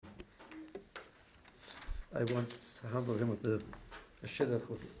I once handled him with the shidduch.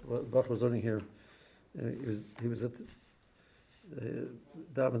 Bach was learning here. He was at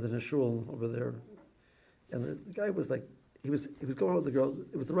davened in a shul over there, and the guy was like, he was going out with the girl.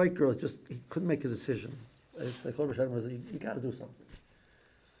 It was the right girl. Just he couldn't make a decision. It's like Rosh Hashanah, you got to do something.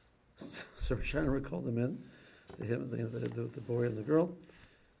 So Rosh Hashanah called them in, the boy and the girl.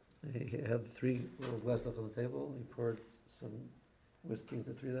 He had 3 little glasses on the table. He poured some whiskey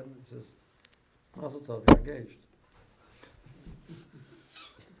into 3 of them. He says, "Mazel tov, you're engaged."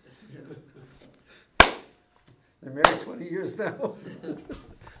 They're married 20 years now.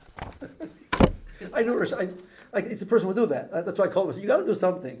 I know. It's a person who would do that. That's why I called him. You got to do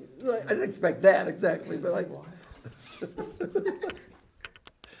something. I didn't expect that exactly, but like,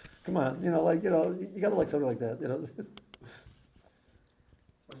 come on, you got to like something like that,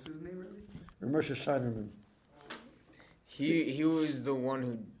 What's his name, really? Ramosha Shinerman. He was the one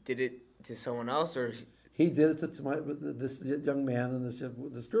who did it to someone else, or he did it to this young man and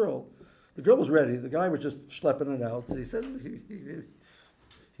this girl. The girl was ready. The guy was just schlepping it out. So he said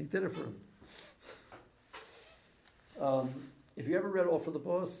he did it for him. If you ever read All for the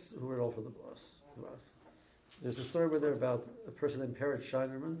Boss, who read All for the Boss? There's a story where they're about a person named Parrot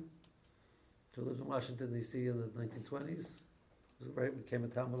Shinerman, who lived in Washington, D.C. in the 1920s. Became a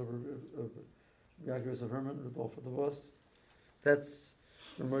Talmud of Yashrus of Herman with All for the Boss. That's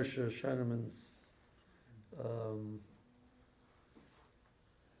Ramosha Shinerman's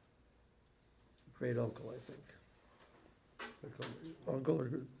great uncle, I think. Uncle or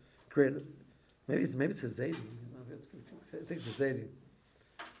great, maybe it's his Zaidi. I think it's Zaidi.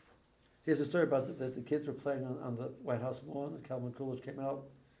 He has a story about that the kids were playing on the White House lawn, and Calvin Coolidge came out.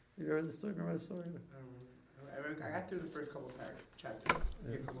 Have you read the story? Remember the story? I got through the first couple of chapters.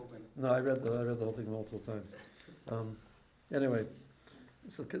 Yeah. No, I read the whole thing multiple times. Anyway,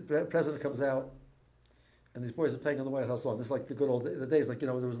 so the president comes out, and these boys are playing on the White House lawn. This is like the good old days, like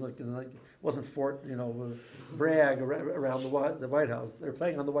there was like it wasn't Fort Bragg around the White House. They're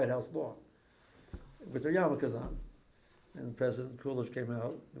playing on the White House lawn with their yarmulkes on. And President Coolidge came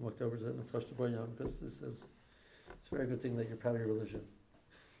out and walked over to them and touched the boy yarmulkes. He says, "It's a very good thing that you're proud of your religion."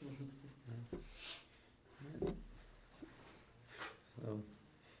 So,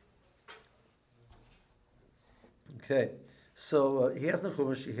 okay. So he has the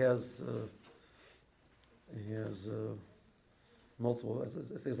Chumash. He has multiple. I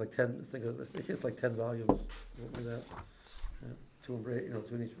think it's like 10. I think it's like 10 volumes. Like that. Yeah. Two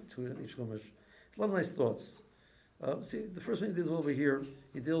in each Chumash. A lot of nice thoughts. See, the first one he deals over here,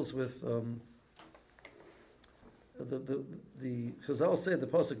 he deals with the Chazal say the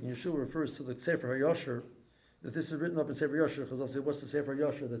pasuk in Yeshua refers to the Sefer HaYosher, that this is written up in Sefer Yosher. Chazal say, what's the Sefer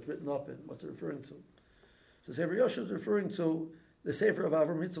Yosher that's written up in? What's it referring to? So Sefer Yosher is referring to the Sefer of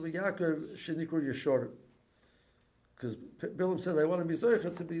Avram, Yitzchak, and Yaakov, Shenikru Yeshorim. Because Bilam says, I want to be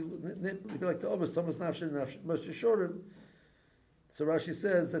Zoicha to be like the Avos, Thomas Nafshin, Moshe Yeshorim. So Rashi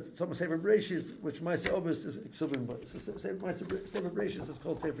says that Thomas Sefer Bereshis, which Ma'aseh Avos is Ksubim by. So Sefer Bereshis is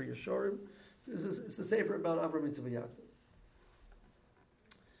called Sefer Yeshorim. It's the Sefer about Avram Yitzchak and Yaakov.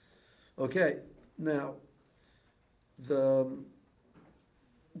 Okay, now the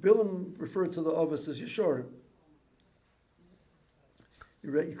Bilam referred to the Avos as Yeshorim.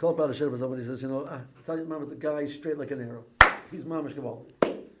 You call about a Shem, somebody says, I tell you, remember the guy straight like an arrow. He's Mamash Gavaldi.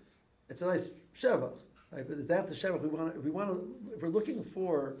 It's a nice Shevach. Right, but that's the Shevach if we're looking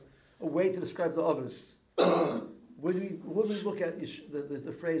for a way to describe the Avos, would we look at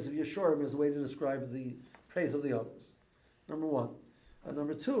the phrase of Yeshorim as a way to describe the praise of the Avos? Number one. And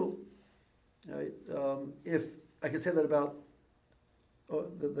number two, right, if I could say that about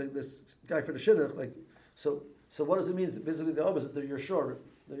this guy for the Shidduch, so what does it mean vis-a-vis the Avos that they're Yeshorim?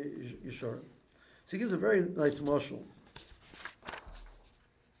 So he gives a very nice mashal.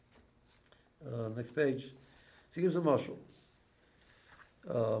 Next page. So he gives a mashal.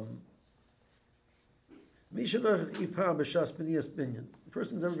 The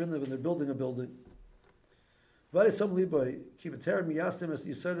person's ever been there when they're building a building. Before they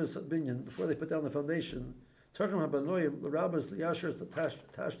put down the foundation,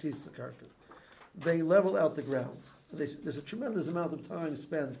 they level out the ground. There's a tremendous amount of time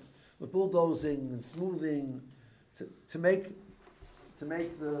spent with bulldozing and smoothing to make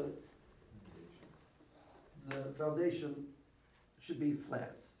the foundation should be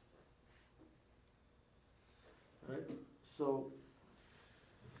flat. Right? So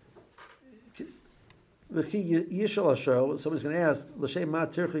somebody's going to ask,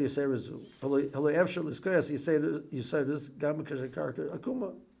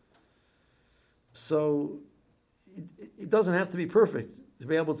 so it doesn't have to be perfect to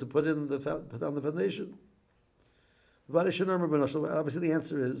be able to put down the foundation. Obviously, the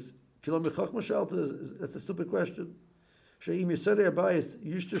answer is that's a stupid question.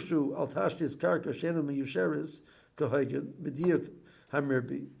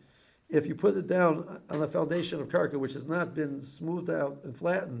 If you put it down on a foundation of karka which has not been smoothed out and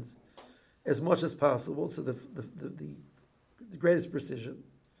flattened as much as possible to the greatest precision,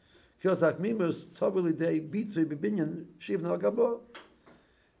 as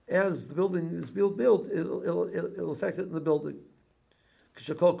the building is built, it'll affect it in the building.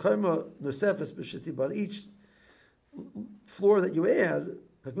 But each floor that you add,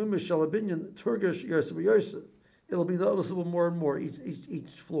 it'll be noticeable more and more each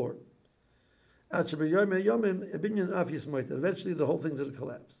floor. Eventually, the whole thing's going to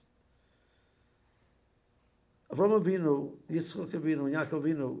collapse. Avram Avinu, Yitzchak Avinu, and Yaakov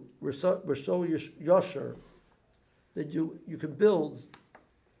Avinu were so yasher that you can build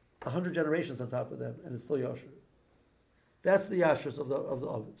 100 generations on top of them, and it's still yasher. That's the Yashrus of the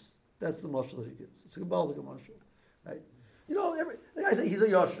Avos. That's the mashal that he gives. It's a Gabaldic mashal, right? The guy says he's a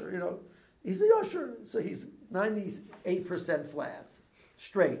yasher. He's a yasher, so he's 98% flat,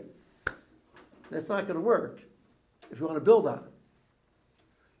 straight. That's not going to work if you want to build on it.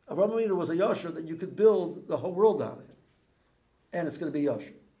 Avram Avinu was a yasher that you could build the whole world on it, and it's going to be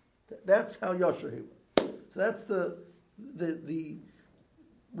yasher. That's how yasher he was. So that's the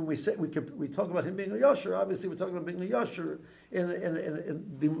when we talk about him being a yasher, obviously we're talking about being a yasher in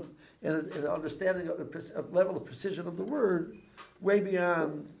an understanding of a level of precision of the word way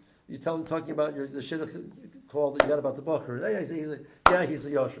beyond you talking about the shidduch call that you got about the bacher. He's a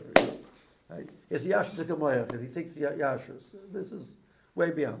yasher. Right? It's yasher to kamayach, and he thinks yashers. This is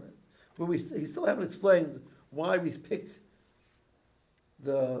way beyond it. But he still haven't explained why we picked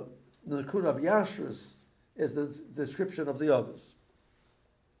the Nakud of Yashrus as the description of the Avos.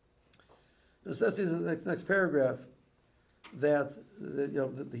 It says in the next paragraph that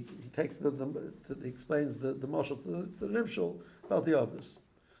he takes he explains the mashal to the nimshal about the Avos.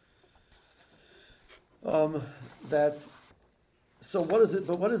 So what is it?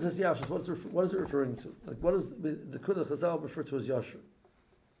 But what is this Yashrus? What is it referring to? Like what is the Kudah Chazal refer to as Yasher?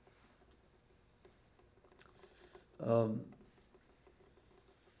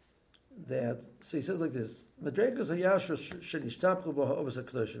 So he says like this: Madregas hayashrus shenishtabchu b'ha'obas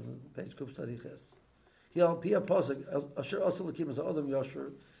hakedoshim, page Kuf Tzadiches. He al pia pasuk asher also lakim as adam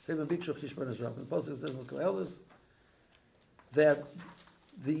yasher v'em bikshu chishban ezrab. The pasuk says that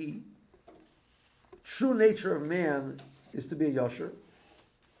the true nature of man is to be a yasher,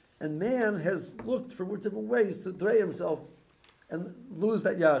 and man has looked for different ways to dray himself and lose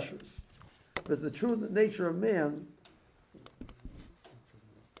that yashrus. But the true nature of man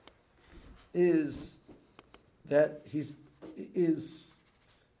is that he is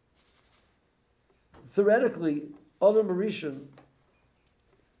theoretically Adam Rishon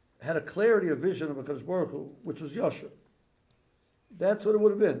had a clarity of vision of HaKadosh Baruch Hu, which was Yasher. That's what it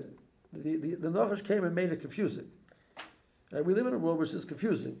would have been. The Nachash came and made it confusing. Right? We live in a world which is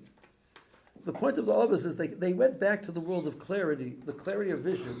confusing. The point of the Avos is they went back to the world of clarity, the clarity of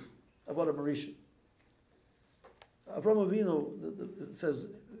vision of Adam Rishon. Avram Avinu says,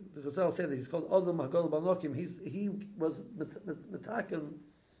 the Chazal say that he's called Adam Hagol Banokim. He was metaken.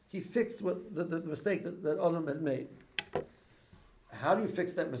 He fixed what the mistake that Adam had made. How do you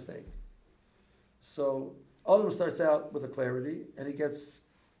fix that mistake? So Adam starts out with a clarity, and he gets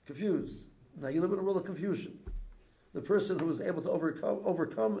confused. Now you live in a world of confusion. The person who is able to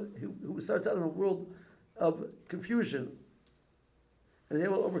overcome, who starts out in a world of confusion, and is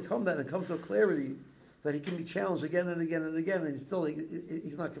able to overcome that and come to a clarity that he can be challenged again and again and again, and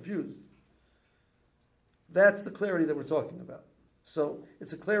he's not confused. That's the clarity that we're talking about. So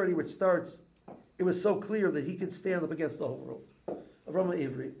it's a clarity which starts, it was so clear that he could stand up against the whole world. Avraham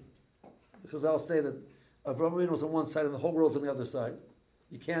Ivri, because I'll say that Avraham Avinu was on one side and the whole world's on the other side.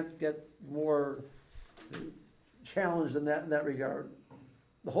 You can't get more challenged in that regard.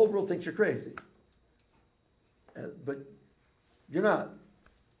 The whole world thinks you're crazy. But you're not.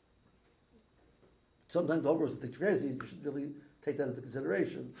 Sometimes the whole world thinks you're crazy. You should really take that into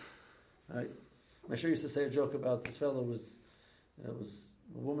consideration. Right? My sure used to say a joke about this fellow was a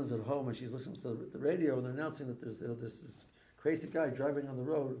woman's at home and she's listening to the radio and they're announcing that there's this crazy guy driving on the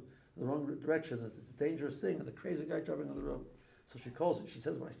road in the wrong direction. It's a dangerous thing, and the crazy guy driving on the road. So she calls it. She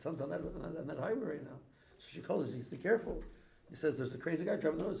says, "My son's on that highway right now." So she calls it. She says, "Be careful." He says, "There's a crazy guy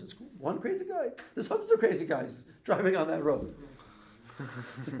driving on the road." He says, "One crazy guy? There's hundreds of crazy guys driving on that road."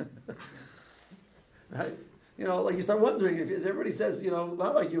 Right? Like you start wondering if everybody says,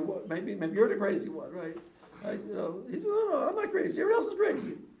 not like you, maybe you're the crazy one, right? Right? He says, "No, I'm not crazy. Everybody else is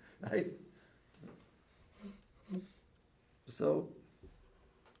crazy." Right? So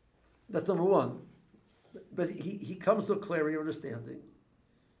that's number one. But he comes to a clarity of understanding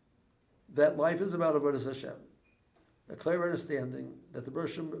that life is about avodas Hashem. A clear understanding that the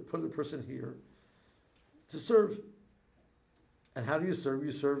Bershom put the person here to serve. And how do you serve?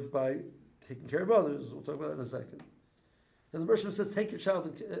 You serve by taking care of others. We'll talk about that in a second. Then the Bershom says, take your child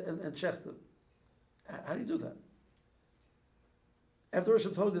and check them. How do you do that? After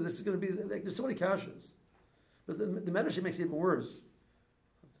Bershom told you this is going to be, there's so many kashas. But the Medrash makes it even worse.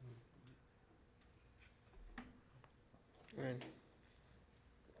 Right.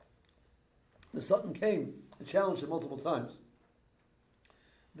 The Sultan came and challenged him multiple times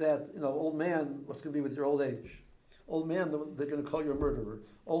that, old man, what's going to be with your old age? Old man, they're going to call you a murderer.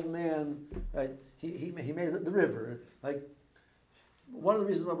 Old man, right? He made the river. Like, one of the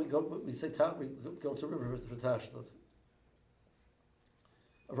reasons why we go to river for Tashnot.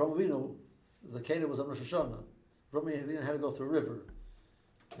 Avraham Avinu, the Kedah was on Rosh Hashanah. Avraham Avinu had to go through a river.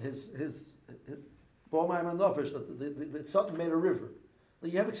 His Baal Mayim HaNofesh, the Sultan made a river.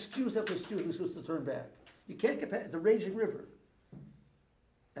 You have excuse after excuse to turn back. You can't get past. It's a raging river,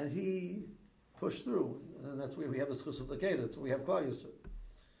 and he pushed through, and that's where we have the schus of the Kedah. That's where we have Klal Yisrael.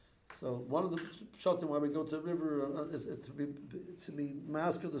 So one of the shatim why we go to the river is to be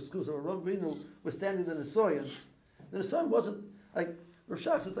masked the schus of Avraham Avinu was standing in the Nisoyan. The Nisoyan wasn't like Rav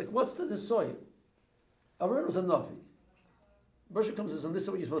Shach says, like, what's the Nisoyan? Avraham was a Navi. Bershom comes and says, and this is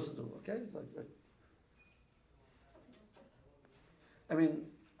what you're supposed to do. Okay, I mean,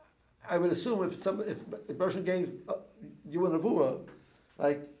 I would assume if a person gave you a nevuah,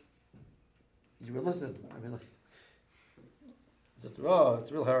 like, you would listen. I mean, like, it's a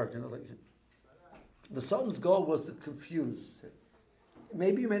real hard, like. The Sultan's goal was to confuse.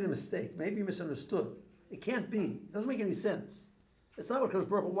 Maybe you made a mistake. Maybe you misunderstood. It can't be. It doesn't make any sense. It's not what Kodesh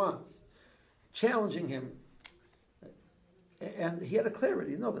Baruch Hu wants. Challenging him. And he had a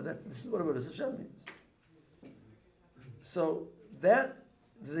clarity. That this is what Avodas Hashem means. So, that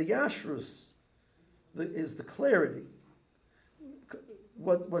the Yashrus is the clarity.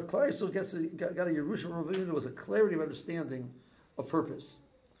 What Klal Yisrael got a Yerusha from Avinu was a clarity of understanding of purpose.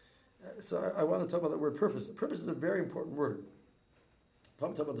 So I want to talk about that word purpose. Purpose is a very important word.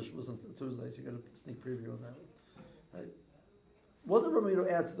 Probably talk about the Shabbos on Tuesday, so you got a sneak preview on that one. Right? What did Avinu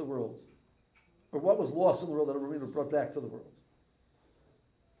add to the world, or what was lost in the world that Avinu brought back to the world?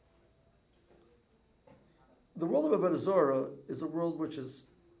 The world of Avodah Zarah is a world which is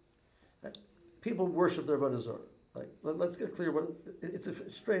people worship their Avodah Zarah. Like, let's get clear. It's a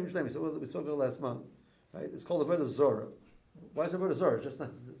strange name. So we talked about last month. Right? It's called Avodah Zarah. Why is Avodah Zarah? It's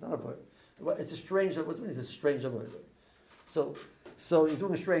not Avodah. It's a strange. What do you mean? It's a strange Avodah. So you're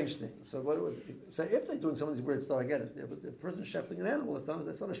doing a strange thing. So if they're doing some of these weird stuff, I get it. Yeah, but the person shefting an animal, that's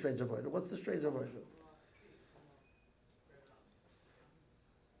not a strange Avodah. What's the strange Avodah?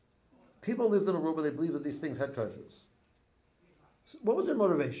 People lived in a world where they believed that these things had koshes. So what was their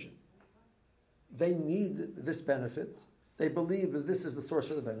motivation? They need this benefit. They believe that this is the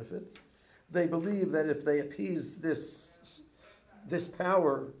source of the benefit. They believe that if they appease this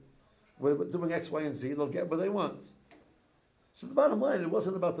power with doing X, Y, and Z, they'll get what they want. So the bottom line, it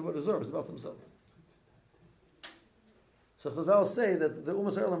wasn't about the Avodah Zarah, it was about themselves. So Chazal say that the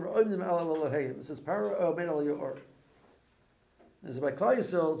Umas Ha'olam are Oimnim Al Elohim. It says, Para Omein Al Yor. And so by Klal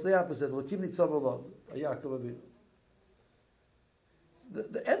Yisrael, it's the opposite. L'kim nitzav olav, Yaakov Avinu.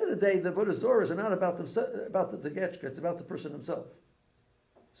 The end of the day, the Avodah Zarah is not about the Getchka, it's about the person himself.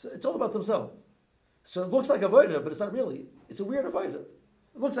 So it's all about themselves. So it looks like Avodah, but it's not really. It's a weird Avodah.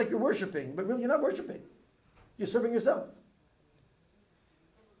 It looks like you're worshiping, but really you're not worshiping. You're serving yourself.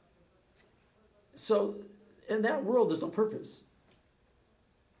 So in that world, there's no purpose.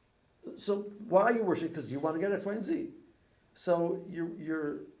 So why are you worshiping? Because you want to get X, Y, and Z. So you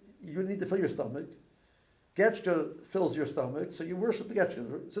need to fill your stomach. Getchka fills your stomach, so you worship the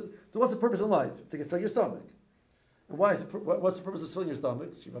Getchka. So what's the purpose in life? To fill your stomach. And what's the purpose of filling your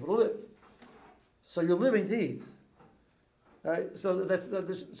stomach? So you're able to live. So you're living to eat. Right? So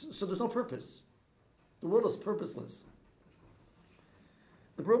so there's no purpose. The world is purposeless.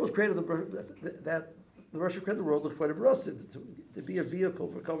 The world was created that the Rosh created the world quite a to be a vehicle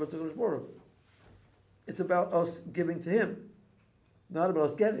for Kavod to Kodesh Baruch Hu. It's about us giving to Him, not about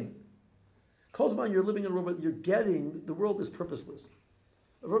us getting. Kozman, you're living in a world, but you're getting, the world is purposeless.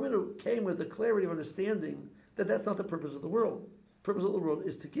 Avram came with the clarity of understanding that that's not the purpose of the world. The purpose of the world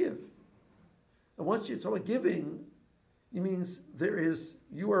is to give. And once you talk about giving, it means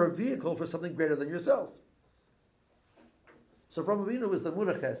you are a vehicle for something greater than yourself. So Avram Avinu is the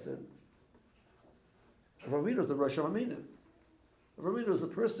Murach Chesed. Avram Avinu is the Rosh Hashanah. Avram Avinu is the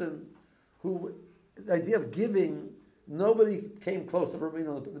person who, the idea of giving Nobody came close to Avraham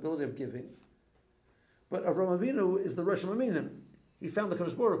Avinu on the ability of giving. But Avraham Avinu is the Rosh Haminim. He found the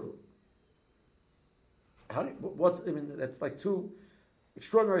Kadosh Baruch Hu. That's like two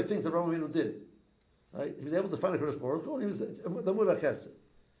extraordinary things that Avraham Avinu did. Right? He was able to find a Kadosh Baruch Hu, and he was the Murah Chesed.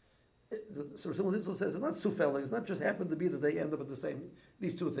 So Simon Zitzel says it's not two fellas. It's not just happened to be that they end up at the same.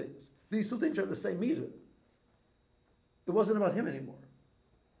 These two things. These two things are the same meter. It wasn't about him anymore.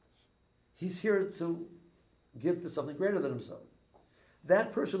 He's here to give to something greater than himself.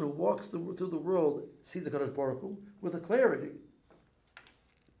 That person who walks through the world sees the Kadosh Baruch Hu with a clarity.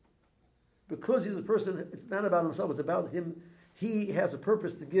 Because he's a person, it's not about himself, it's about him. He has a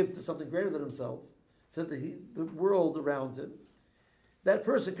purpose to give to something greater than himself, to the world around him. That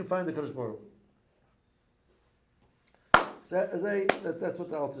person can find the Kadosh Baruch Hu. That's what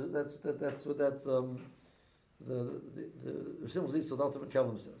the Simon Zitzel, the ultimate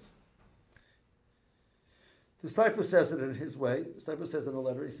Kelm, says. The Stipler says it in his way. The Stipler says in a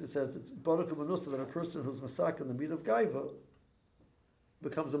letter, he says it's Baruch Manusa, that a person who's masak in the meat of Gaiva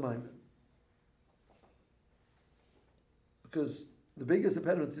becomes a Maimon. Because the biggest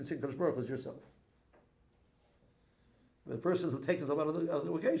impediment in seeing Kadosh Baruch Hu is yourself. The person who takes himself out of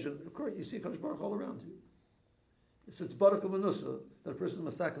the occasion, of course, you see Kadosh Baruch Hu all around you. It's Baruch Manusa, that a person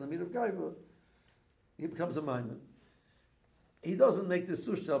is masak in the meat of Gaiva, he becomes a Maimon. He doesn't make this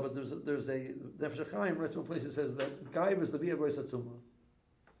sushta, but there's a Nefesh HaChaim writes one place. It says that Gaiva is the via voice atuma.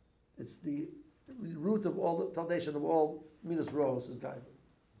 It's the root of all the foundation of all minas roos is Gaiva.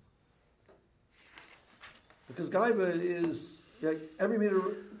 Because Gaiva is every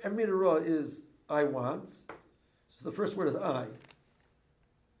meter raw is I want. So the first word is I.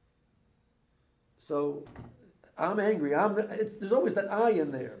 So I'm angry. There's always that I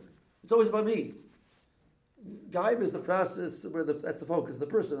in there. It's always about me. Gaiva is the process where that's the focus, the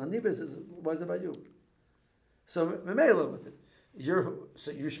person. Anibis is why is it about you? So Memela,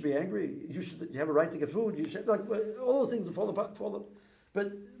 so you should be angry. You have a right to get food. You should all those things fall apart.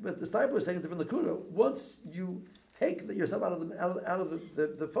 But the Stipler is saying a different lakuda. Once you take yourself out of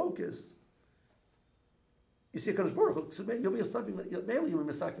the focus, you see a Kadosh Baruch Hu. So you'll be stopping. Maybe you'll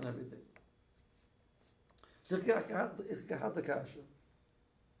be masaking everything. So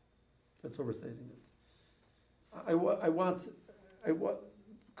that's what we're stating. I want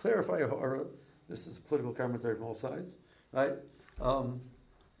clarify or this is political commentary from all sides, right?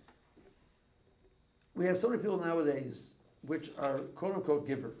 We have so many people nowadays which are quote unquote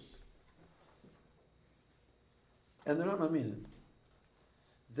givers, and they're not maminin.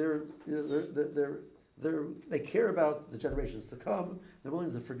 They care about the generations to come. They're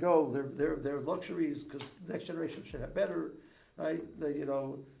willing to forgo their luxuries because the next generation should have better, right?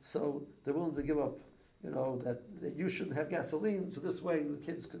 So they're willing to give up. That you shouldn't have gasoline, so this way the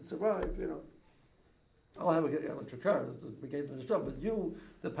kids can survive, I'll have an electric car, but you,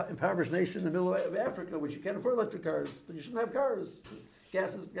 the impoverished nation in the middle of Africa, which you can't afford electric cars, but you shouldn't have cars.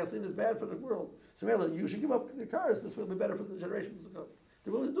 Gasoline is bad for the world. So you should give up your cars, this will be better for the generations to come.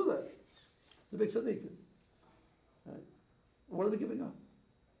 They're willing to do that. The big tzaddik. Right? What are they giving up?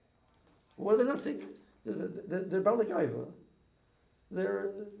 What are they not thinking? They're Bala Gaiva.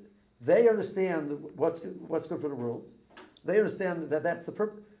 They understand what's good for the world. They understand that that's the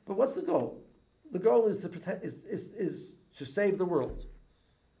purpose. But what's the goal? The goal is to protect. Is to save the world.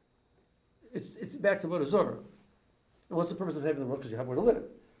 It's back to Avodah Zarah. And what's the purpose of saving the world? Because you have where to live.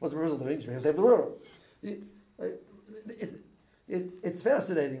 What's the purpose of living? You have to save the world. It's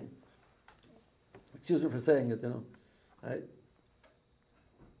fascinating. Excuse me for saying it. Right?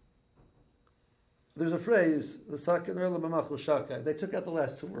 There's a phrase, the Sakin Erla Mamachlu Shakai. They took out the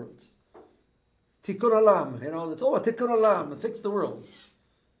last two words. Tikkun Olam, it's all about Tikkun Olam, fix the world.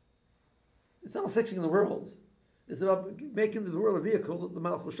 It's not fixing the world. It's about making the world a vehicle, the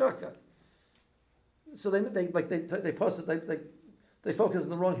Malchus Shakai. So they focus on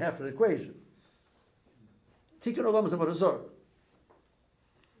the wrong half of the equation. Tikkun Olam is about Zarah.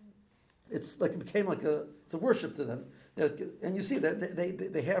 It's like it became it's a worship to them, and you see that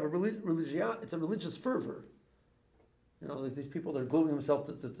they have it's a religious fervor. These people that are gluing themselves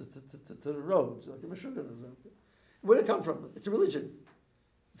to the roads, like the Meshuggah. Where did it come from? It's a religion.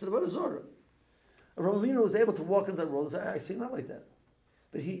 It's about a Zorah. Avraham Avinu was able to walk into that world and say, I see not like that.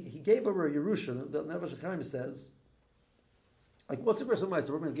 But he gave over Yerusha. The Nefesh HaChaim says, what's the person why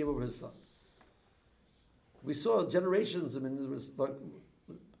the Roman gave over his son? We saw generations. There was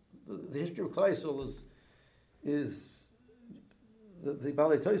the history of Klal Yisrael is the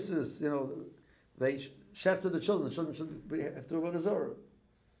Balei Tosis. They shafted the children should have to go to Zorah.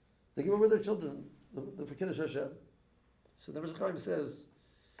 They give over their children for Kiddush Hashem. So the Nefesh HaChaim says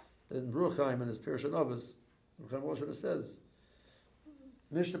in Ruach Chaim in his Parshas Avos, Chaim Moshe says,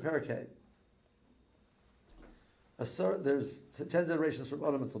 Mishnah Parakeh. There's 10 generations from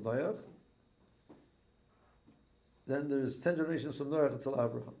Adam until Noach. Then there's 10 generations from Noach until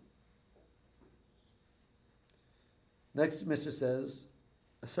Abraham. Next Mishnah says,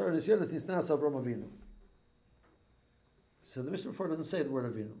 Asar Nisyonos Nisnas Avram Avinu. So the Mishnah before doesn't say the word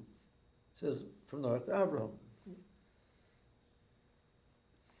Avinu. It says from Noach to Abraham.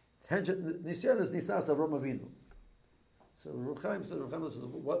 Nisyonos Nisnas Avram Avinu. So Rav Chaim says,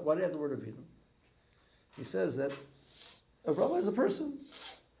 why do you have the word Avinu? He says that Avram is a person,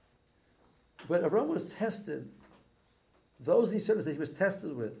 but Avram was tested. Those Nisyonos that he was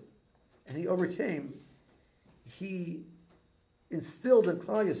tested with, and he overcame, he instilled in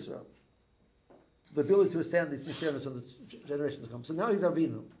Klal Yisrael the ability to withstand these Nisyonos of the generations to come. So now he's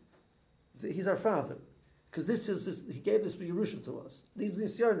Avinu. He's our father. Because he gave this Yerusha to us. These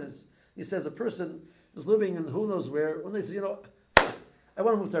Nisyonos, he says a person is living in who knows where, when they say, I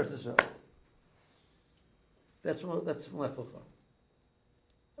want to move to Eretz Yisrael. That's from Lech Lecha.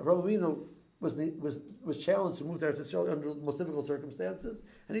 Avraham Avinu was challenged to move to Eretz Yisrael under the most difficult circumstances,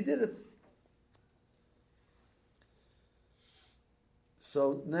 and he did it.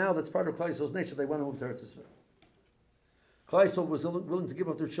 So now that's part of Klal Yisrael's nature. They want to move to Eretz Yisrael. Klal Yisrael was willing to give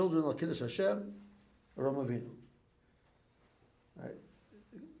up their children al Kiddush Hashem, Avraham Avinu. Right.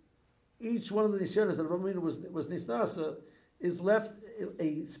 Each one of the nisyonos that Avraham Avinu was nisnasa is left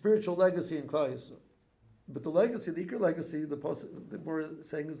a spiritual legacy in Klal Yisrael. But the legacy, the Iker legacy, the more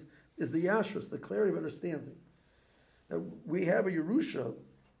saying is the Yashrus, the clarity of understanding. Now, we have a Yerusha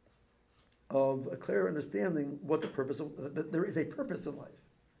of a clear understanding what the purpose of, that there is a purpose in life.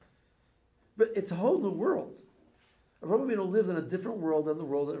 But it's a whole new world. Avraham Avinu lived in a different world than the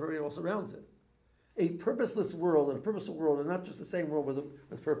world that everybody else around him. A purposeless world and a purposeful world are not just the same world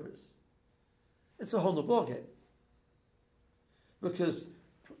with purpose. It's a whole new ballgame. Because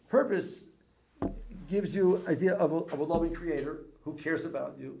purpose gives you an idea of a loving creator who cares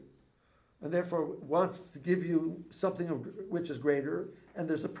about you and therefore wants to give you something which is greater, and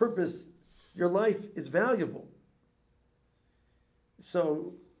there's a purpose. Your life is valuable.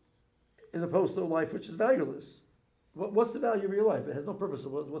 So, as opposed to a life which is valueless. What's the value of your life? It has no purpose.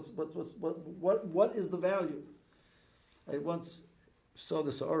 What is the value? I once saw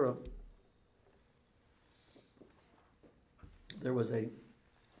this aura. There was a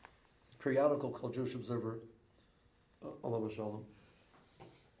periodical called Jewish Observer, Olav Shalom.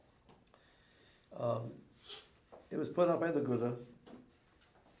 It was put out by the Gouda.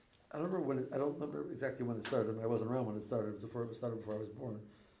 I don't remember exactly when it started. I wasn't around when it started. It started before I was born.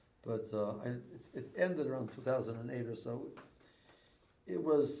 But it ended around 2008 or so. It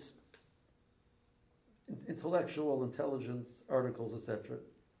was intellectual, intelligent articles, etc. It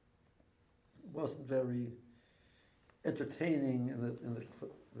wasn't very entertaining in the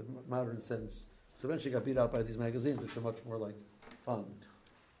modern sense. So eventually got beat out by these magazines, which are much more like fun.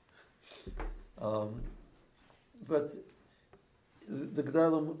 But the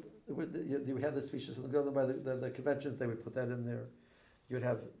Gedalim, you had the speeches from the Gedalim by the conventions, they would put that in there. You would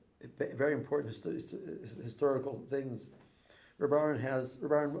have very important historical things. Reb Aaron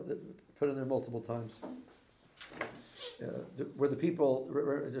put in there multiple times. Where the people,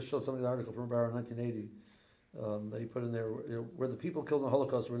 I just showed something, an article from Reb Aaron in 1980, that he put in there, where the people killed in the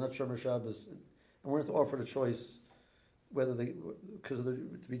Holocaust were not Shomer Shabbos, and weren't offered a choice whether they, because of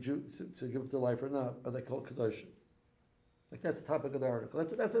to be Jew, to give up their life or not, are they called Kedoshim? Like that's the topic of the article.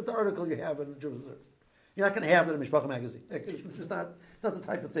 That's the article you have in the Jewish. You're not going to have that in Mishpacha magazine. It's just not the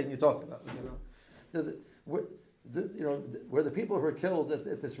type of thing you talk about. Where the people who were killed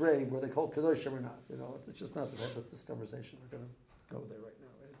at this rave, were they called Kedoshim or not? It's just not the type of this conversation we're going to go there right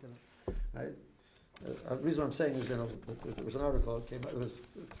now. Right? The reason I'm saying is, there was an article that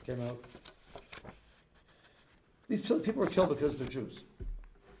came out. These people were killed because they're Jews.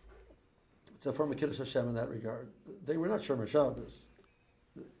 It's a form of Kiddush Hashem in that regard. They were not Shomer Shabbos.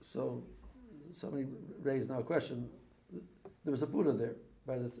 So somebody raised now a question. There was a Buddha there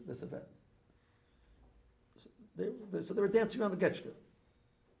by this event. So they were dancing around the Getchka.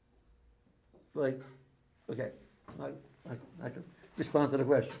 Like, okay, I can respond to the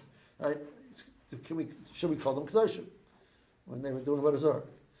question. All right, should we call them Kedoshim when they were doing Avodah Zarah?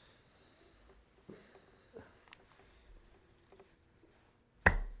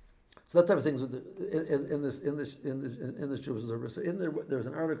 So that type of things in this Jewish observer. So in there's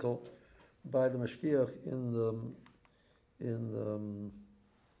an article by the Mashkiach in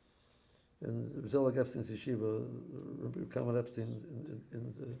Zelig Epstein's yeshiva, Rabbi Kamal Epstein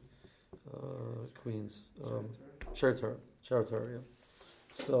in Queens, Sheraton, yeah.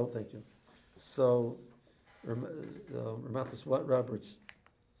 So thank you. So Ramathis Roberts.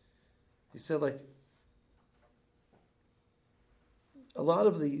 He said, like, a lot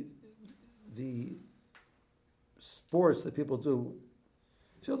of the sports that people do,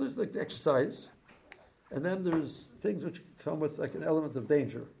 so there's like exercise, and then there's things which come with like an element of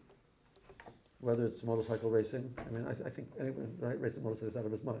danger. Whether it's motorcycle racing, I mean, I think anyone racing motorcycles is out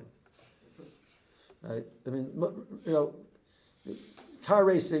of his mind, right? I mean, car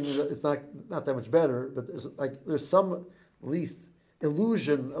racing it's not that much better, but there's some at least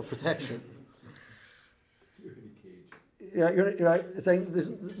illusion of protection. Yeah, you're right. Saying there's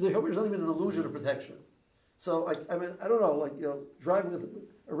not even an illusion of protection. So, I mean, I don't know, driving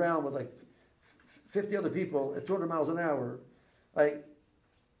around with 50 other people at 200 miles an hour,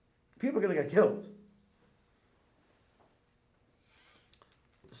 people are going to get killed.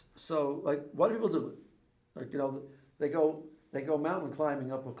 So, what do people do? They go mountain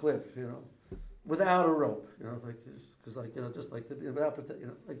climbing up a cliff, without a rope, without protection,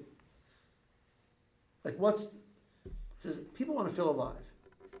 says people want to feel alive.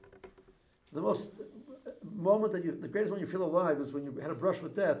 The greatest moment you feel alive is when you had a brush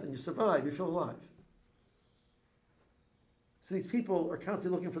with death and you survive, you feel alive. So these people are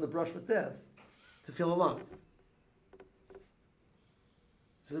constantly looking for the brush with death to feel alive.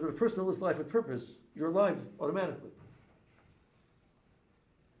 So when a person who lives life with purpose, you're alive automatically.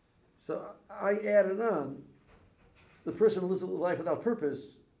 So I added on, the person who lives life without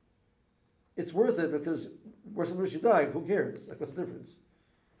purpose, it's worth it because worse than you die, who cares? What's the difference?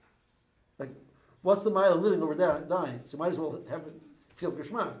 What's the mile of living over dying? So you might as well feel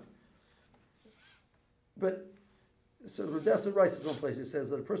geschmack. But so Rodessa writes in one place, he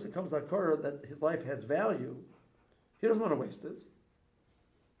says that a person comes to Korah that his life has value, he doesn't want to waste it.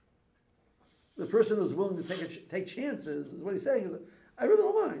 The person who's willing to take chances, is what he's saying is, I really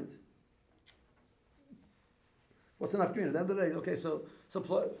don't mind. What's enough green? At the end of the day, okay, so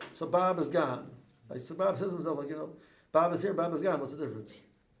Bob is gone. So Bob says to himself, Bob is here, Bob is gone. What's the difference?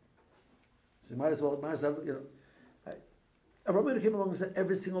 So you might as well, a Rabbi came along and said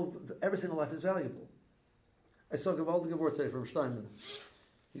every single life is valuable. I saw Gavaldi Gavor today from Steinman.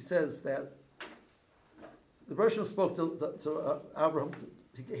 He says that the Bershom spoke to Abraham.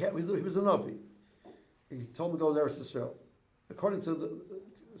 He was a Navi. He told him to go to Eretz Yisrael. According to the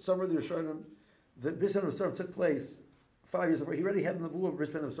summary of the Rishonim, the Bris Ben Storm took place 5 years before. He already had the Nevuah of Bris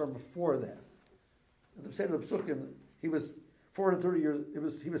Ben Storm before that. And the Seder of Psukim, he was 430 years.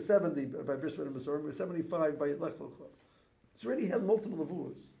 He was 70 by Bris Ben Storm. He was 75 by Lech. He already had multiple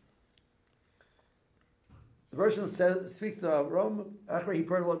Nevuahs. The Bershom speaks to Ram. Achra he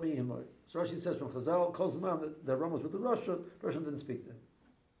prayed about me him. So Rashi says from Chazal, calls him on that Ram was with the Russia. Bershom didn't speak to him.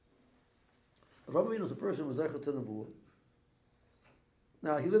 Ram was a person who was Zechel to Nevuah.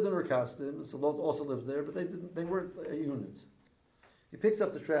 Now he lived in Urkastim, so Lot also lived there, but they weren't a unit. He picks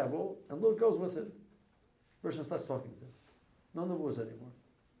up the travel, and Lot goes with him. Bershom starts talking to him. No Nevuahs anymore.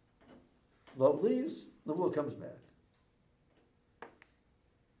 Lot leaves, Nevuah comes back.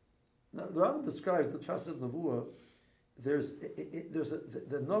 Now the Rambam describes the Parshas of Nevuah.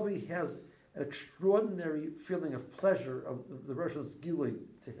 The Navi has an extraordinary feeling of pleasure of the Bershom's gilui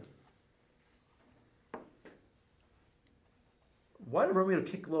to him. Why did Ramir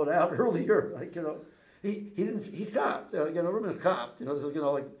kick Lot out earlier? He copped. Ramir copped.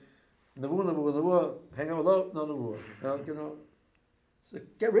 Nevuah, hang out with Lot, no Nevuah. So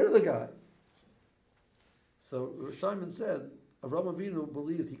get rid of the guy. So Shimon said, Avraham Avinu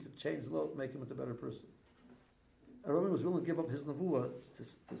believed he could change Lot, make him into a better person. Avraham was willing to give up his Nevuah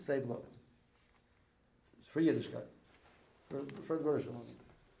to save Lot. For Yiddishkeit. For the Baruch Shalom.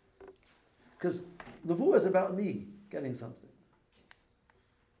 Because Nevuah is about me getting something.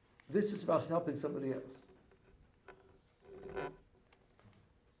 This is about helping somebody else.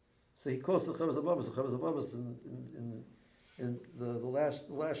 So he quotes the Chavos Avos. The Chavos Avos in the last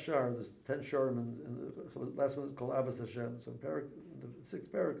shar, there's 10 sharim, and the last one is called Avos Hashem. So in the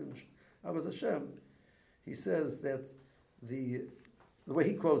sixth parak in Avos Hashem, he says that the way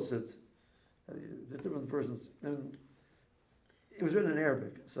he quotes it, the different versions, and it was written in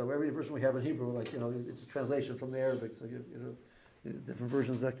Arabic. So every version we have in Hebrew, it's a translation from the Arabic. So different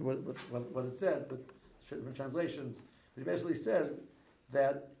versions exactly what it said, but different translations. He basically said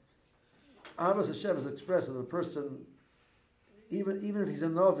that Avos Hashem is expressed that a person, even if he's a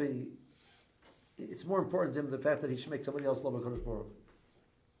Navi, it's more important to him the fact that he should make somebody else love HaKadosh Baruch Hu.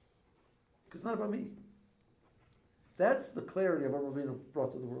 Because it's not about me. That's the clarity of what Ravina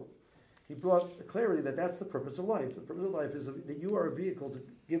brought to the world. He brought the clarity that that's the purpose of life. The purpose of life is that you are a vehicle to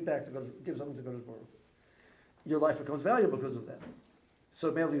give back to God, give something to Kadosh Baruch Hu. Your life becomes valuable because of that.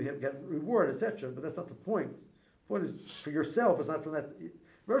 So maybe you get reward, etc. But that's not the point. The point is for yourself. It's not from that.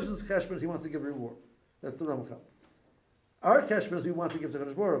 Versus cheshbon, he wants to give reward. That's the Ramchal. Our cheshbon is we want to give to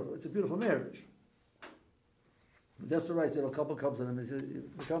Kadosh Baruch Hu. It's a beautiful marriage. That's the right. A couple comes to him. He says,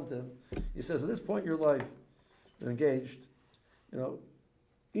 "We come to him." He says, "At this point in your life, they're engaged.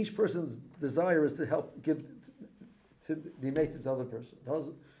 Each person's desire is to help give, to be mated to the other person.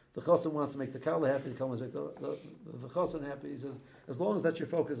 The chassan wants to make the kala happy. The kala wants to make the chassan happy. He says, as long as that's your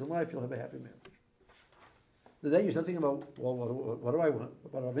focus in life, you'll have a happy marriage. The day you start thinking about, well, what do I want?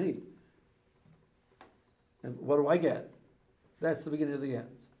 What do I need? And what do I get? That's the beginning of the end.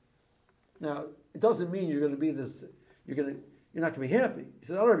 Now, it doesn't mean you're going to be this. You're not going to be happy. He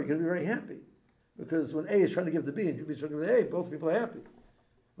says, you're going to be very happy, because when A is trying to give to B and B is trying to give to A, both people are happy.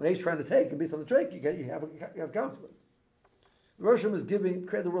 When A is trying to take and B is trying to take, you have conflict. The Rosh Hashanah is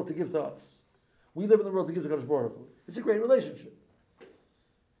create the world to give to us. We live in the world to give to Kadosh Baruch Hu. It's a great relationship.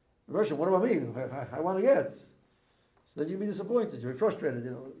 The Rosh Hashanah, what about me? I want to get. So then you'll be disappointed. You'll be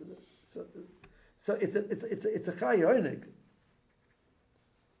frustrated. So it's a chaya oinig.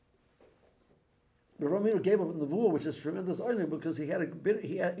 The Romero gave up in the Vul, which is tremendous oinig, because he had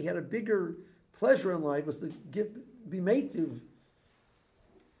a bigger pleasure in life, was to be made to.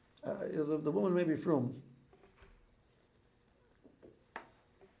 The woman may be from. I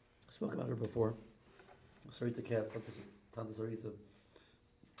spoke about her before. Sarita Katz, Tanta Sarita.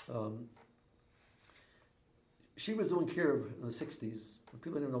 She was doing kiruv in the 60s, when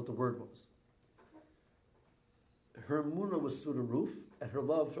people didn't even know what the word was. Her emunah was through the roof, and her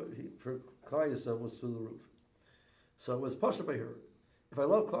love for Klal Yisrael was through the roof. So it was pasha by her. If I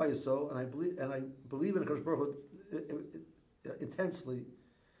love Klal Yisrael and I believe in Kadosh Baruch Hu intensely,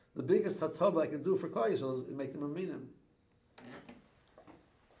 the biggest hatava I can do for Klal Yisrael is make them aminim.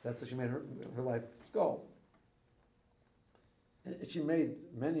 So that's what she made her life's goal. And she made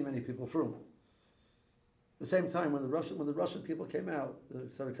many, many people frum. At the same time, when the Russian people came out,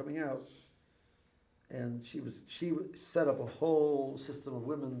 started coming out, and she set up a whole system of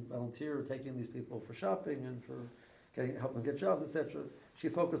women volunteer taking these people for shopping and for helping them get jobs, etc. She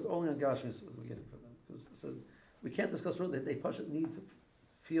focused only on Gashmis at the beginning for them, because so we can't discuss they need to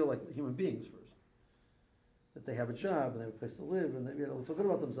feel like human beings first, that they have a job and they have a place to live and they feel good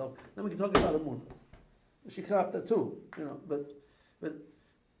about themselves. Then we can talk about Amunah. She clapped that too, But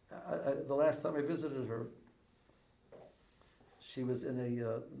the last time I visited her, she was in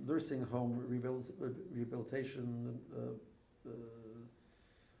a nursing home rehabilitation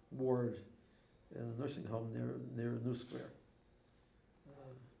ward in a nursing home near New Square.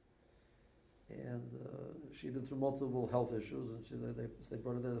 And she'd been through multiple health issues, and they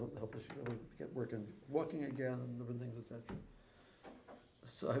brought her there to help her get walking again, and different things, etc.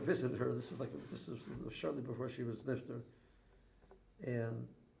 So I visited her. This was shortly before she was nifter, and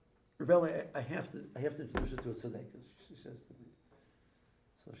Rebecca, I have to introduce her to a tzedekah. She says to me.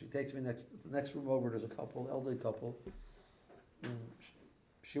 So she takes me the next room over. There's a couple, elderly couple. And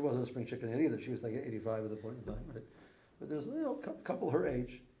she wasn't a spring chicken yet either. She was like 85 at the point in time, right? But there's a couple her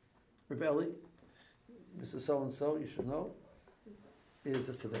age. Rebelli, Mrs. So and so, you should know, is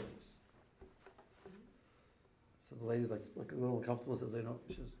a tzedekah. So the lady like a little uncomfortable, says,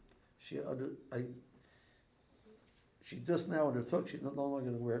 she just now undertook. She's no longer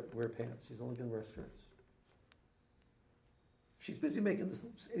going to wear pants. She's only going to wear skirts. She's busy making this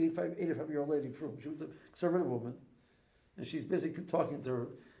 85-year-old lady prove. She was a conservative woman, and she's busy talking to her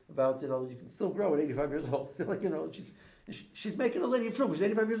about, you can still grow at 85 years old. She's making a lady prove. She's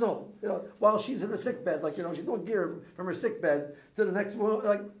 85 years old. While she's in her sick bed, she's doing gear from her sick bed to the next one.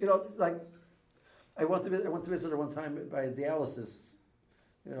 I went to visit her one time by a dialysis,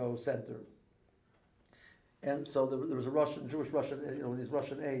 center. And so there was a Jewish Russian, these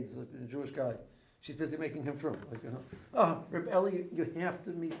Russian aides, a Jewish guy. She's busy making him from, Reb Eli, you have to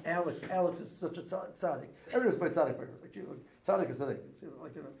meet Alex. Alex is such a tzaddik. Everyone's by tzaddik by her. Tzaddik is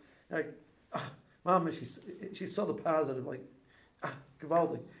tzaddik. Mama, she saw the positive,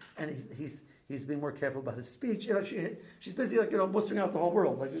 gewaldig. And he's being more careful about his speech. She's busy, mustering out the whole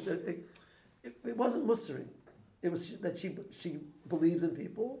world. It wasn't mustering. It was that she believed in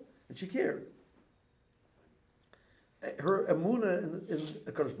people and she cared. Her emunah in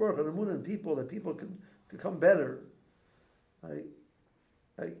Kadosh Baruch Hu, her emunah in people, that people could become better,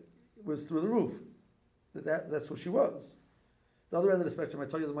 was through the roof. That's what she was. The other end of the spectrum, I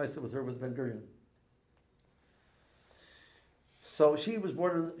told you the Meister with her was Ben Gurion. So she was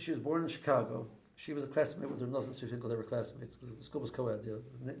born in Chicago. She was a classmate with her Nelson Finkel. They were classmates. The school was co-ed.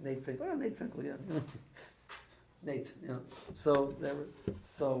 Nate Finkel. Oh, Nate Finkel. Yeah. Nate. So they were.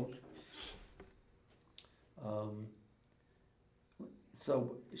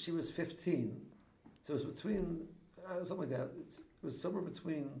 So she was 15. So it was between, something like that. It was somewhere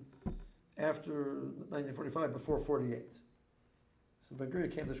between after 1945, before 48. So Ben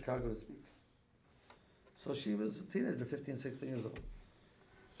Gurion came to Chicago to speak. So she was a teenager, 15, 16 years old.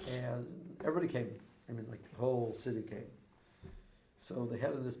 And everybody came. I mean, like the whole city came. So they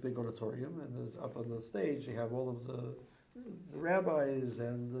had in this big auditorium, and there's up on the stage, you have all of the rabbis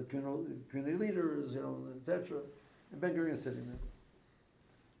and the community leaders, etc. And Ben Gurion is sitting there.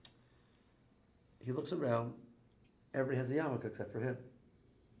 He looks around, everybody has a yarmulke except for him.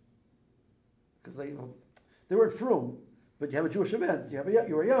 Because they weren't frum, but you have a Jewish event, you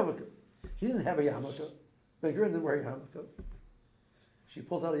wear a yarmulke. He didn't have a yarmulke. Ben Gurion didn't wear a yarmulke. She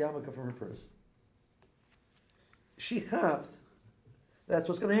pulls out a yarmulke from her purse. She hopped. That's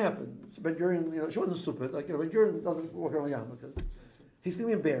what's going to happen. So Ben Gurion, she wasn't stupid. Ben Gurion doesn't walk around with yarmulkes. He's going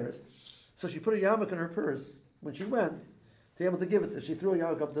to be embarrassed. So she put a yarmulke in her purse when she went to be able to give it to her. She threw a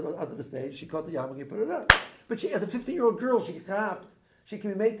yarmulke up onto the stage. She caught the yarmulke and put it up. But she, as a 15-year-old girl, she hopped. She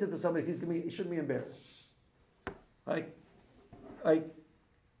can be mated to somebody. He shouldn't be embarrassed. That's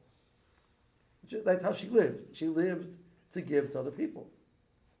how she lived. She lived to give to other people.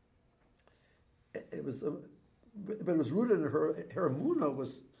 It was, but it was rooted in her emunah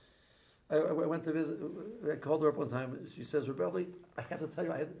was. I went to visit. I called her up one time. She says, "Rebelli, I have to tell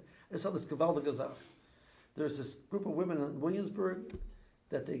you, I saw this Gavalda Gazach. There's this group of women in Williamsburg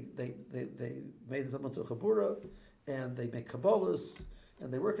that they made them into a chabura, and they make kabbalas,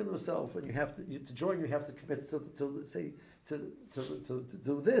 and they work in themselves. And you have to join. You have to commit to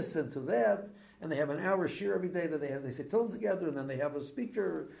do this and to that. And they have an hour shir every day that they say tell them together, and then they have a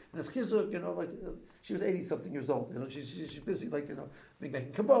speaker and it's chizuk. She was 80-something years old. She's busy making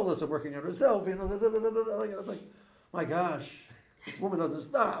kabbalas and working on herself. It's like, my gosh, this woman doesn't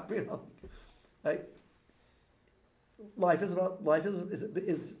stop. Life is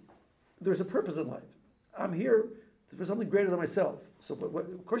there's a purpose in life. I'm here for something greater than myself. So,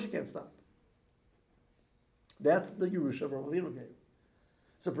 of course, you can't stop. That's the Yerusha Avraham Avinu gave.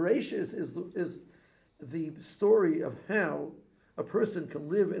 So, Parshas is the story of how a person can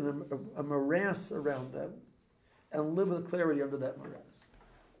live in a morass around them and live with clarity under that morass.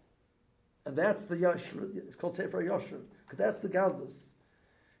 And that's the Yashrus. It's called Sefer Yashrus because that's the godless.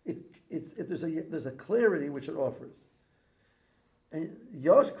 There's a clarity which it offers. And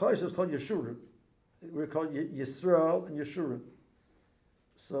Klal is called Yeshurim. We're called Yisrael and Yeshurim.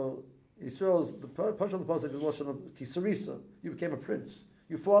 So Yisrael is the Parshas of the Pasuk is Lashon of Kisarisa. You became a prince.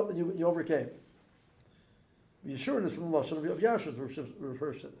 You fought and you overcame. Yeshurim is from the Lashon of Yashrus, which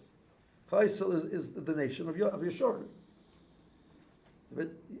refers to this. Klal is the nation of Yeshurim. But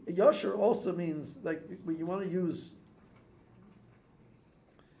Yashur also means when you want to use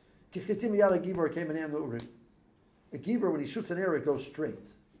Kichitim Yad Gibor came in Urim. A Gibor, when he shoots an arrow, it goes straight.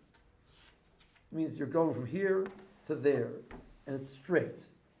 It means you're going from here to there, and it's straight.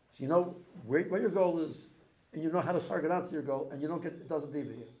 So you know where your goal is, and you know how to target onto your goal, and it doesn't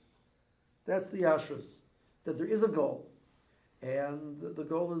deviate. That's the Yashrus, that there is a goal, and the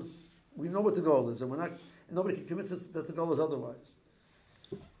goal is, we know what the goal is, and nobody can convince us that the goal is otherwise.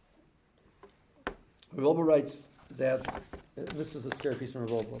 Rebbe writes that, this is a scary piece from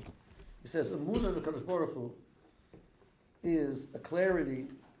Rebbe. He says, Emunah in the Kadosh Baruch Hu is a clarity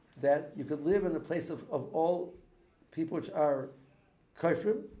that you could live in a place of all people which are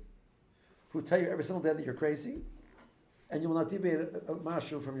kafrim, who tell you every single day that you're crazy, and you will not deviate a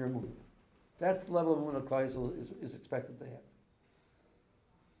mashu from your emunah. That's the level of emunah Klal is expected to have.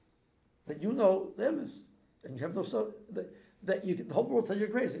 That you know them is, and you have no that you can, the whole world tell you you're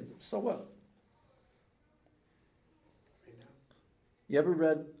crazy. So what? Right now. You ever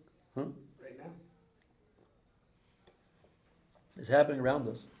read? Right now. It's happening around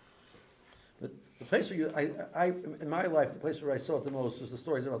us. But the place where I in my life, the place where I saw it the most is the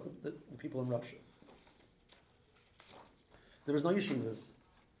stories about the people in Russia. There was no yeshivas.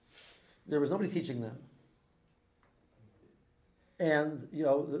 There was nobody teaching them. And, the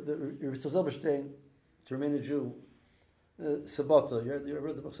Zilberstein, to remain a Jew, Sabata, you ever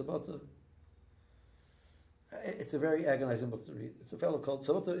read the book Sabata? It's a very agonizing book to read. It's a fellow called,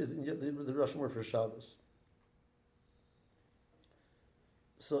 Sabata is the Russian word for Shabbos.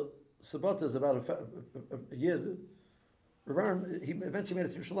 So, Sabata is about a year. He eventually made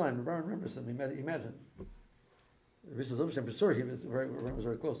it to Yerushalayim. Rabban remembers him. He met him. I'm sure he was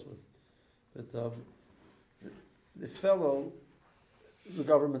very close with. But this fellow, the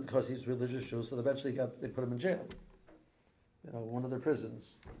government, because he's religious Jew, so eventually they put him in jail. One of their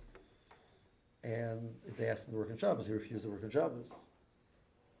prisons. And they asked him to work in Shabbos. He refused to work in Shabbos.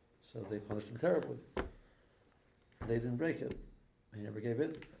 So they punished him terribly. They didn't break it. He never gave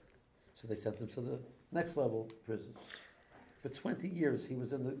in. So they sent him to the next level prison. For 20 years he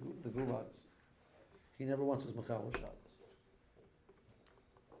was in the gulags. He never once was Mechal Shabbos.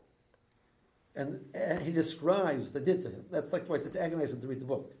 And he describes what they did to him. That's like why it's agonizing to read the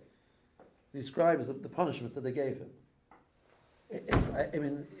book. He describes the punishments that they gave him.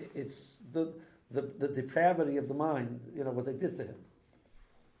 It's the depravity of the mind, what they did to him.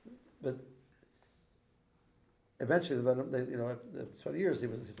 But eventually, after 20 years,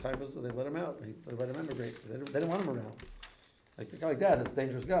 his time was, they let him out. They let him emigrate. They didn't want him around. Like a guy like that is a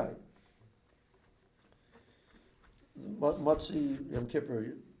dangerous guy. Motzi Yom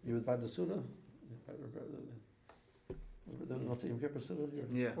Kippur, you would buy the Suda? The Motzi Yom Kippur Suda?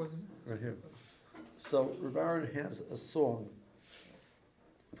 Yeah. Right here. So, Reb Aaron has a song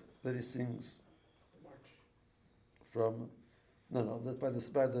that he sings from, that's by the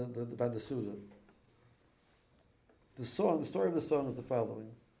Suda. The story of the song is the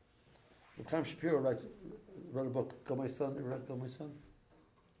following. Reb Chaim Shapiro wrote a book, Go My Son. You read Go My Son?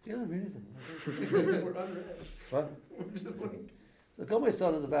 You don't read anything. We're unread. What? We're just like... So Go My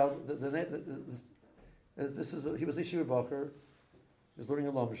Son is about he was a Yeshiva Bacher. He was learning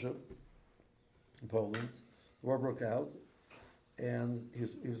in Lomsha in Poland. The war broke out, and he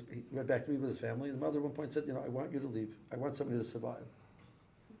went back to be with his family. The mother at one point said, I want you to leave. I want somebody to survive.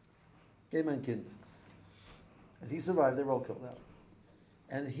 Gay man kind. And he survived. They were all killed out.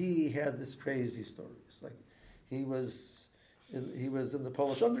 And he had this crazy stories. Like he was in the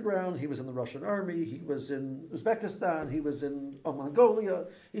Polish underground. He was in the Russian army. He was in Uzbekistan. He was in Mongolia.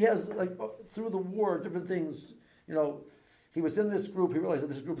 He has through the war different things. He was in this group. He realized that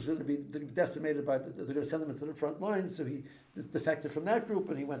this group was going to be decimated they're going to send him into the front lines. So he defected from that group,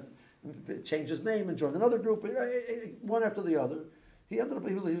 and he went, changed his name, and joined another group. One after the other. He ended up.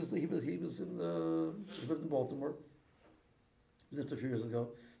 He lived in Baltimore. He was there a few years ago.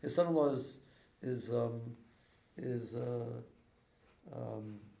 His son-in-law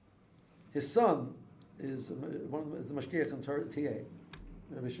his son is one of the mashgiach and TA,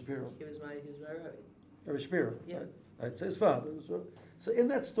 Rabbi Shapiro. He was my rabbi. Rabbi Shapiro. Yeah. Right. So his father. So in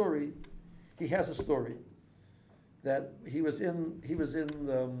that story, he has a story that he was in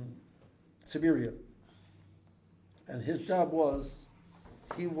Siberia, and his job was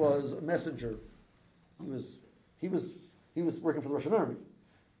he was a messenger. He was working for the Russian army.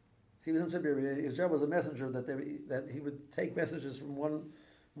 He was in Siberia. His job was a messenger that he would take messages from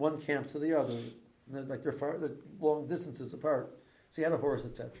one camp to the other, and they're long distances apart. So he had a horse,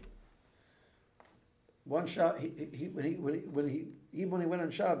 etc. One shot. When he went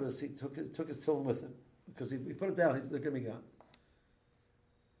on Shabbos, he took his tefillin with him because he put it down. They're going to be gone.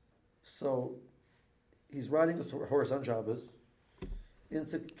 So he's riding his horse on Shabbos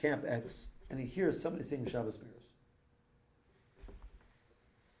into Camp X, and he hears somebody singing Shabbos mirrors.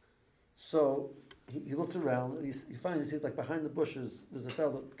 So he looks around, and he finds like behind the bushes, there's a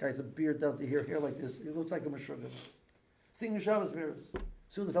fellow, guy's a beard down to here, hair like this. He looks like a Meshuggah, singing Shabbos mirrors. As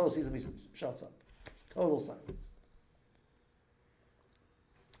soon as the fellow sees him, he shouts up. Total silence.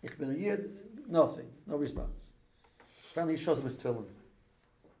 Ich bin a Yid, nothing, no response. Finally, he shows him his tefillin.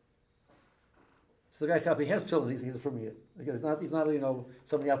 So the guy, he has tefillin, he's from Yid. Again, he's not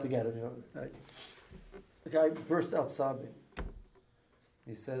somebody out to get him, right? The guy burst out sobbing.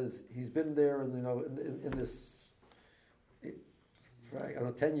 He says he's been there, in this,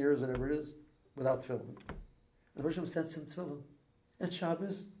 10 years, whatever it is, without tefillin. The Rosh sends him tefillin. It's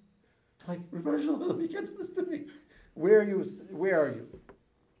Shabbos. Like, Rebbe Shalom, you can't do this to me. Where are you?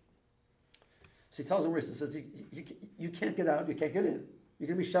 So he tells him where he says, you can't get out, you can't get in. You're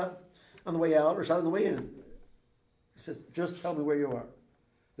going to be shot on the way out or shot on the way in. He says, just tell me where you are.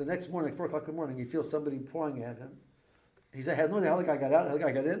 The next morning, 4 o'clock in the morning, he feels somebody pawing at him. He said, I had no idea how the guy got out, how the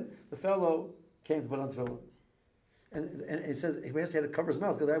guy got in. The fellow came to put on tefillin. And he says he actually had to cover his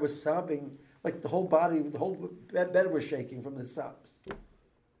mouth because I was sobbing, like the whole bed was shaking from his sobs.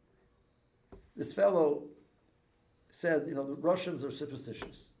 This fellow said, the Russians are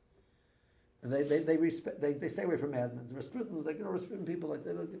superstitious. And they stay away from madmen. Rasputin people like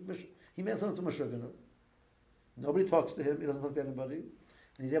that. He made something to Meshuggah. Nobody talks to him, he doesn't talk to anybody,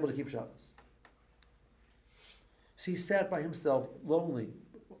 and he's able to keep Shabbos. So he sat by himself, lonely,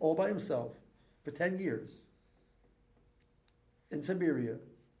 all by himself, for 10 years in Siberia.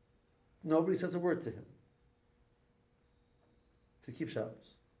 Nobody says a word to him to keep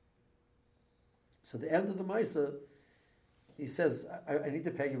Shabbos. So at the end of the Maisa, he says, I need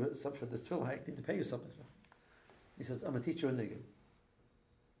to pay you something for this tefillin. I need to pay you something. He says, I'm going to teach you a niggin.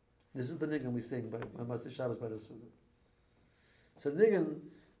 This is the niggin we sing by Matzah Shabbos by the Suda. So the niggin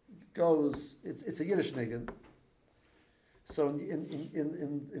goes, it's a Yiddish niggin. So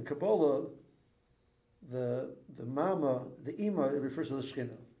in Kabbalah, the mama, the ima, it refers to the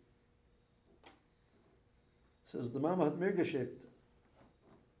Shekhinah. It says the mama had mir geschickt.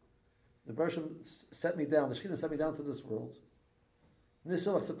 The Bershom set me down. The Shekhinah set me down to this world.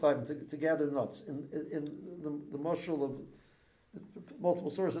 To gather nuts. In the mashal of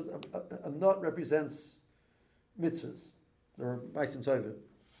multiple sources, a nut represents mitzvahs or ma'asim tovim.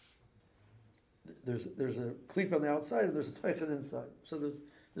 There's a klip on the outside and there's a teichen inside. So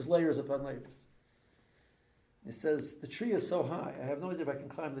there's layers upon layers. It says the tree is so high. I have no idea if I can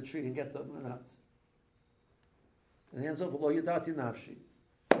climb the tree and get them or not. And he ends up with lo yadati nafshi.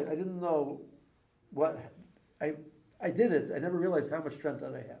 I didn't know what I did it. I never realized how much strength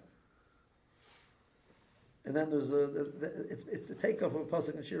that I have. And then there's it's a takeoff of a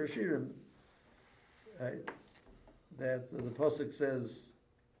pasuk in Shir Hashirim, right? That the pasuk says,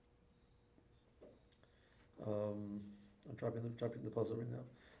 I'm dropping the pasuk right now.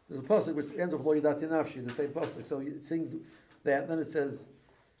 There's a pasuk which ends with Lo Yidati Nafshi, the same pasuk. So it sings that, and then it says,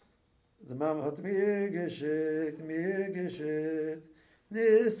 the mama hat mir geschickt, the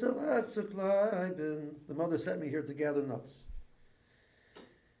mother sent me here to gather nuts.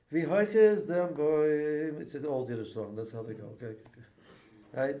 Wie hoch is them boy? It's an old Yiddish song. That's how they go. Okay.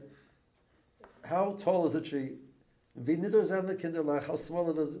 Right? How tall is the tree? Wie nieder sind die Kinder Lech? How small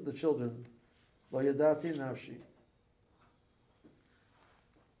are the children? Lo yadati nafshi.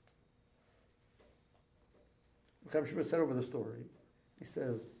 Chaim Shmuel said over the story. He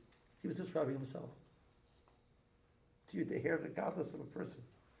says he was describing himself. To you, to hear the godless of a person.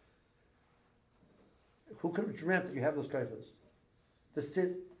 Who could have dreamt that you have those kaitas? To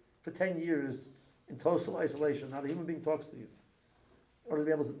sit for 10 years in total isolation, not a human being talks to you, or to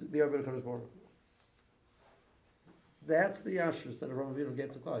be able to be able to Kodesh Baruch Hu. That's the Yashrus that Avraham Avinu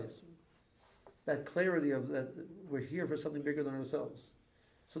gave to Klal Yisrael. That clarity of that we're here for something bigger than ourselves.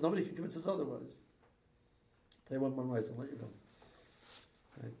 So nobody can convince us otherwise. Tell you one more nice and let you go.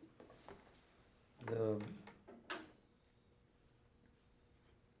 Right.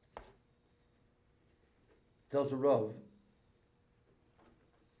 Tells a Rav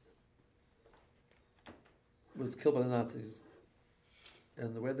was killed by the Nazis,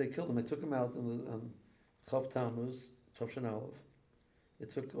 and the way they killed him, they took him out on Chav Tammuz, Chav Shin Aleph. They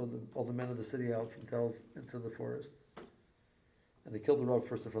took all the men of the city out from Telz into the forest, and they killed the Rav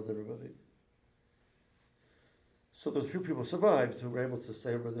first in front of everybody. So there's a few people who survived who were able to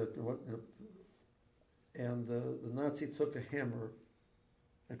say over that, and the Nazi took a hammer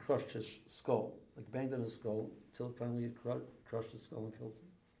and crushed his skull, like banged on his skull, until it finally crushed his skull and killed him.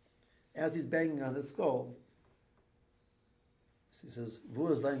 As he's banging on his skull, he says, Wo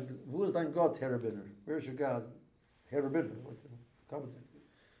is dein Gott, Herr Rabbiner? Where's your God? Herr Rabbiner, like commenting.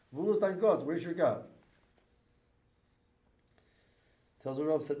 Wo is dein Gott? Where's your God? Tells the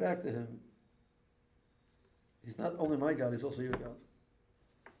Rav, said back to him, he's not only my God, he's also your God.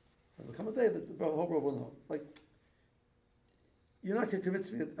 And there'll come a day that the whole world will know. Like, you're not going to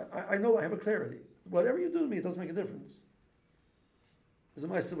convince me. I know I have a clarity. Whatever you do to me, it doesn't make a difference. There's a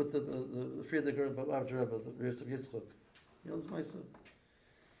ma'aseh with the Friedricher Rebbe, the Rebbe of Yitzchak. You know this ma'aseh?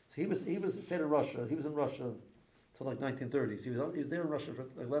 So he was stayed in Russia. He was in Russia till like 1930s. He was there in Russia for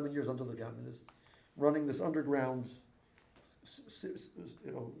 11 years under the communists, running this underground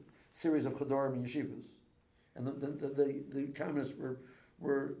series of chadorim and yeshivas. And the communists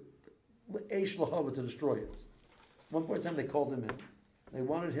were eish lahava to destroy it. At one point in time, they called him in. They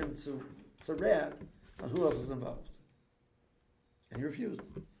wanted him to rat on who else is involved. And he refused.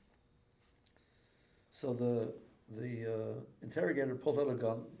 So the interrogator pulls out a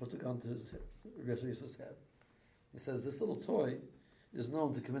gun, puts a gun to his head. He says, this little toy is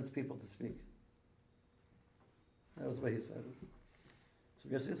known to convince people to speak. That was the way he said it. So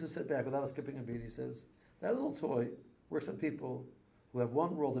Yashrus said back, without skipping a beat, he says, that little toy works on people who have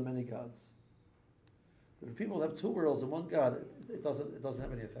one world and many gods. If people have two worlds and one God, it doesn't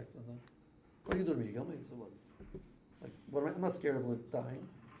have any effect on them. What do you do to me? You kill me? So what? Like, I'm not scared of dying.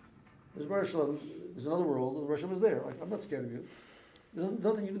 There's another world, and the Rosh Hashanah is there. Like, I'm not scared of you. There's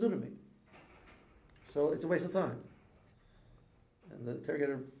nothing you can do to me. So it's a waste of time. And the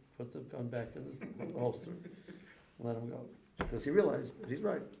interrogator put the gun back in the holster and let him go. Because he realized that he's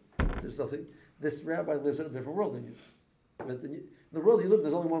right. There's nothing. This rabbi lives in a different world than you. But the world you live in,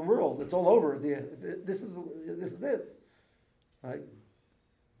 there's only one world. It's all over. This is it. Right?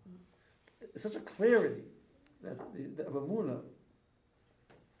 It's such a clarity that of Amunah,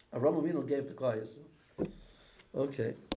 Avraham Avinu gave to Klal Yisrael. Okay.